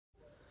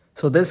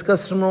So this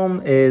custom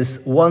ROM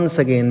is once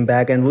again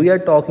back, and we are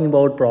talking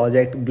about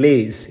Project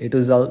Blaze. It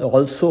is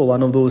also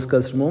one of those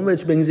custom ROM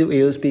which brings you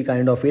AOSP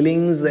kind of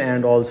feelings,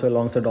 and also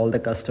alongside all the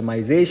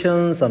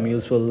customizations, some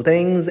useful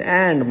things,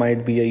 and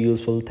might be a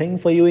useful thing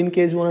for you in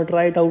case you want to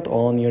try it out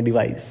on your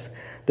device.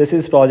 This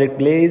is Project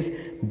Blaze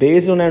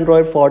based on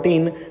Android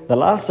 14. The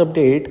last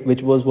update,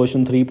 which was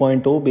version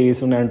 3.0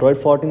 based on Android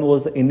 14,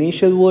 was the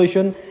initial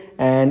version,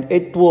 and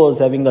it was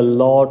having a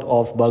lot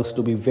of bugs.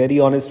 To be very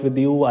honest with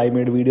you, I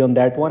made a video on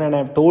that one, and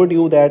I've told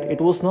you that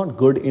it was not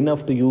good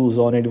enough to use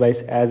on a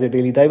device as a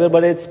daily driver,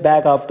 but it's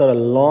back after a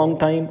long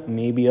time,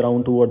 maybe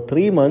around 2 or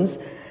 3 months,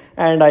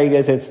 and I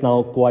guess it's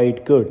now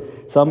quite good.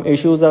 Some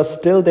issues are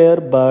still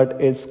there, but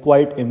it's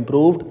quite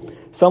improved.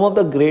 Some of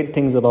the great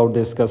things about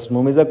this custom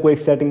ROM is the quick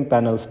setting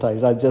panel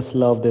styles. I just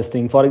love this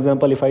thing. For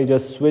example, if I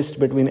just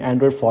switched between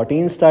Android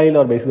 14 style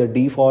or basically the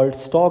default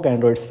stock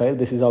Android style,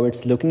 this is how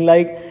it's looking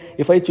like.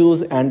 If I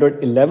choose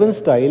Android 11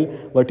 style,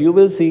 what you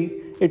will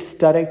see, it's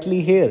directly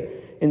here.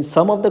 In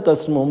some of the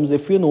custom ROMs,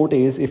 if you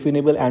notice, if you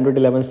enable Android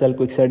 11 style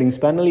quick settings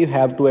panel, you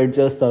have to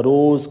adjust the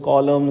rows,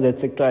 columns,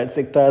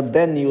 etc.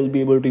 Then you will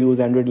be able to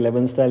use Android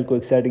 11 style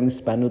quick settings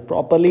panel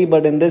properly.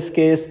 But in this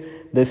case,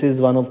 this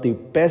is one of the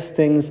best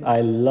things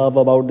I love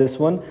about this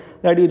one,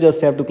 that you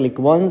just have to click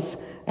once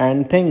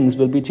and things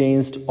will be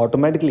changed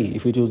automatically.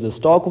 If you choose the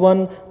stock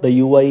one, the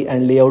UI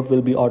and layout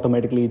will be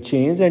automatically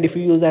changed, and if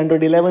you use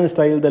Android 11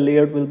 style, the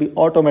layout will be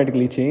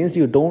automatically changed.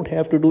 You don't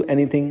have to do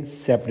anything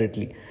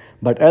separately.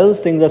 But else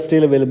things are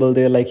still available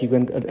there, like you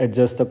can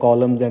adjust the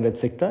columns and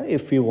etc.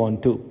 if you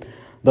want to.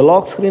 The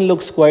lock screen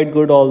looks quite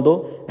good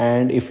although,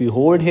 and if you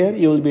hold here,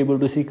 you will be able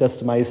to see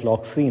customized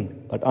lock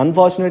screen. But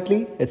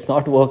unfortunately, it's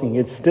not working.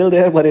 It's still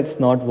there, but it's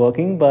not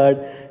working.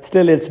 But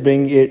still,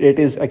 it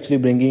is actually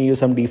bringing you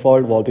some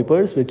default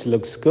wallpapers, which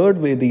looks good.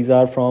 These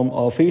are from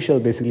official,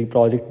 basically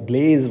Project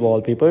Blaze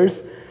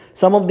wallpapers.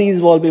 Some of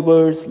these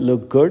wallpapers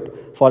look good.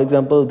 For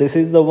example, this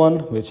is the one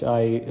which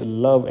I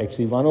love,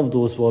 actually one of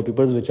those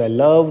wallpapers which I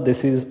love.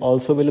 This is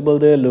also available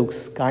there,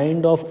 looks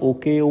kind of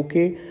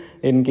okay.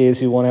 In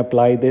case you want to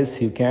apply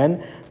this, you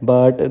can.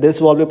 But this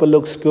wallpaper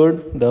looks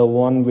good, the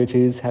one which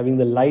is having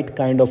the light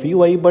kind of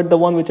UI. But the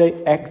one which I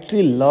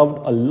actually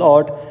loved a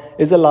lot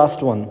is the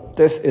last one.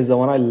 This is the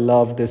one I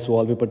love, this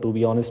wallpaper, to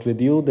be honest with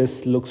you.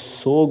 This looks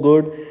so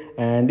good,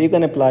 and you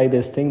can apply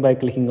this thing by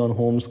clicking on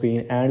home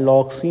screen and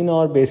lock screen,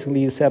 or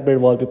basically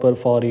separate wallpaper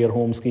for your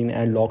home screen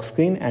and lock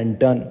screen, and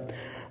done.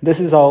 This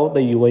is how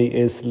the UI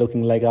is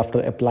looking like after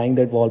applying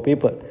that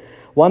wallpaper.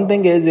 One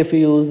thing is, if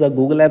you use the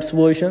Google Apps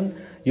version,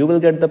 you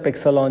will get the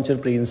Pixel Launcher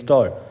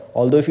pre-installed.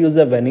 Although if you use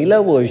the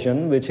vanilla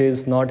version, which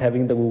is not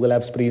having the Google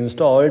Apps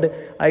pre-installed,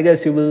 I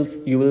guess you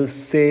will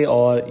say,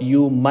 or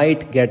you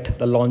might get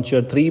the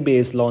Launcher 3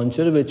 based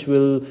launcher, which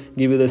will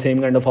give you the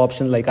same kind of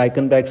options like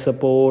icon pack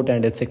support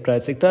and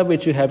etc,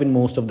 which you have in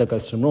most of the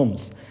custom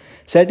ROMs.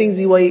 Settings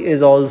UI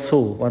is also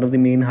one of the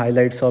main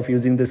highlights of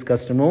using this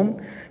custom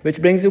ROM,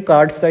 which brings you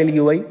card style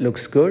UI.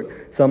 Looks good.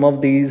 Some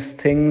of these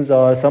things,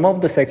 or some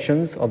of the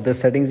sections of the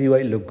settings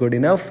UI, look good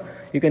enough.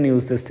 You can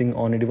use this thing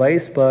on a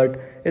device, but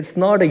it's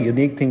not a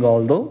unique thing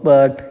although,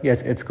 but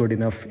yes, it's good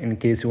enough in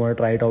case you want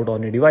to try it out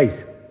on a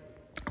device.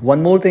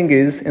 One more thing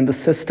is, in the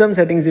system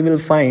settings you will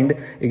find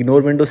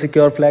ignore window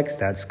secure flags.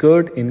 That's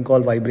good.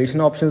 In-call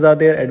vibration options are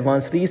there.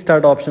 Advanced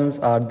restart options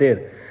are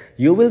there.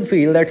 You will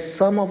feel that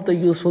some of the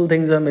useful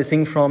things are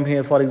missing from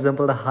here. For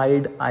example, the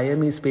hide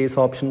IME space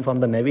option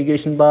from the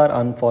navigation bar.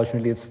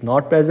 Unfortunately, it's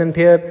not present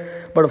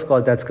here. But of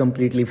course, that's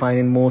completely fine.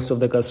 In most of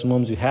the custom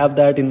ROMs, you have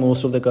that. In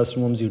most of the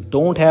custom ROMs, you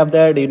don't have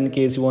that. In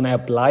case you want to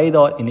apply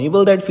or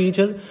enable that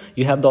feature,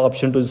 you have the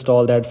option to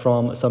install that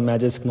from some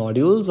Magisk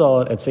modules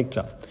or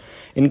etc.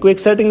 In quick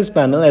settings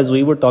panel, as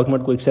we were talking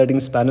about quick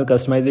settings panel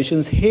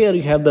customizations, here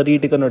you have the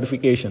reticker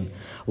notification.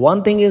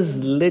 One thing is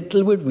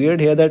little bit weird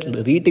here, that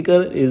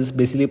reticker is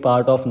basically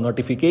part of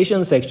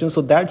notification section,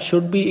 so that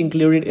should be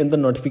included in the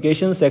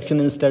notification section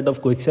instead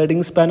of quick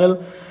settings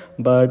panel.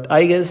 But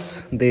I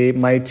guess they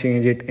might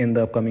change it in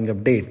the upcoming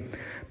update.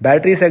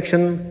 Battery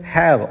section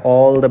have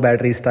all the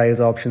battery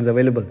styles options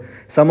available.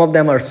 Some of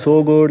them are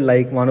so good,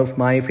 like one of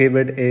my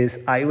favorite is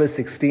iOS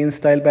 16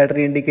 style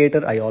battery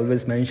indicator. I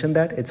always mention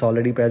that it's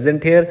already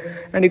present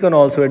here, and you can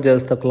also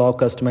adjust the clock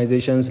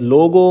customizations.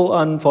 Logo,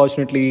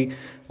 unfortunately,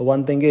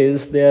 one thing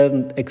is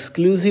their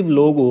exclusive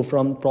logo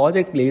from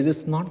Project Blaze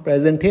is not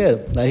present here.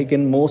 Like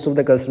in most of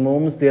the custom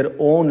ROMs, their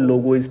own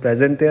logo is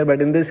present there,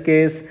 but in this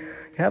case,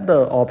 you have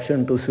the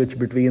option to switch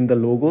between the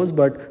logos,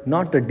 but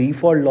not the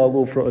default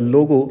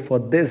logo for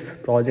this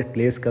Project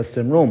Blaze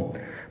custom ROM.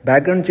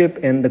 Background chip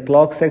in the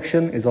clock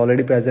section is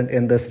already present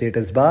in the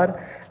status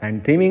bar,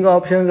 and theming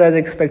options as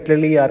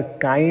expectedly are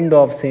kind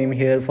of same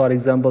here. For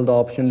example, the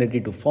option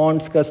related to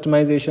fonts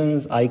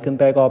customizations, icon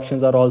pack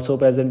options are also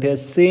present here.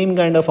 Same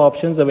kind of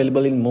options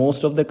available in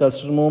most of the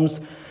custom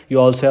ROMs. You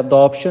also have the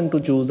option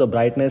to choose the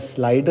brightness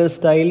slider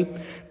style,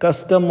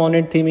 custom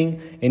monet theming.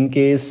 In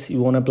case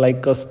you want to apply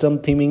custom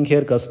theming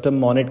here, custom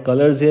monet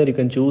colors here, you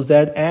can choose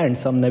that, and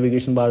some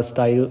navigation bar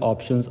style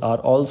options are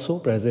also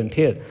present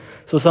here.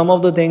 So some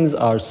of the things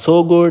are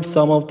so good,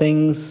 some of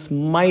things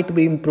might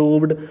be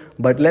improved,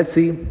 but let's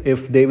see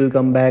if they will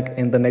come back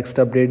in the next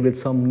update with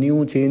some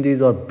new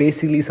changes or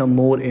basically some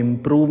more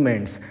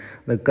improvements.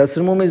 The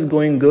custom ROM is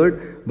going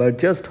good, but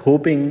just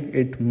hoping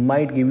it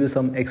might give you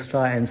some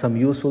extra and some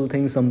useful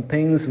things, some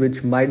things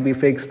which might be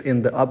fixed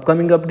in the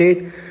upcoming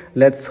update.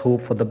 Let's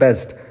hope for the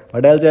best.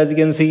 But else, as you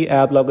can see,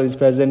 app locker is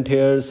present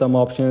here, some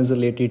options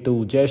related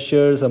to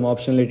gestures, some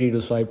option related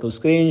to swipe to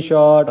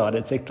screenshot, or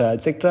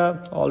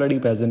etc already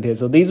present here.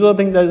 So these were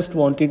things I just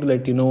wanted to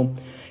let you know.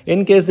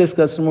 In case this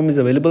custom ROM is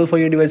available for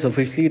your device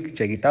officially,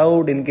 check it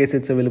out. In case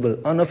it's available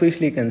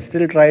unofficially, you can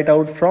still try it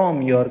out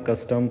from your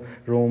custom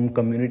ROM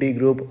community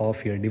group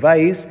of your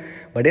device.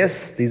 But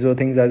yes, these were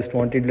things I just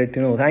wanted to let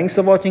you know. Thanks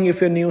for watching.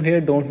 If you're new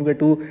here, don't forget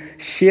to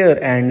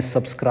share and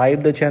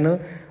subscribe the channel.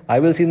 I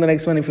will see you in the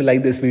next one. If you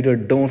like this video,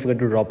 don't forget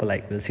to drop a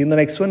like. We'll see you in the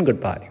next one.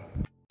 Goodbye.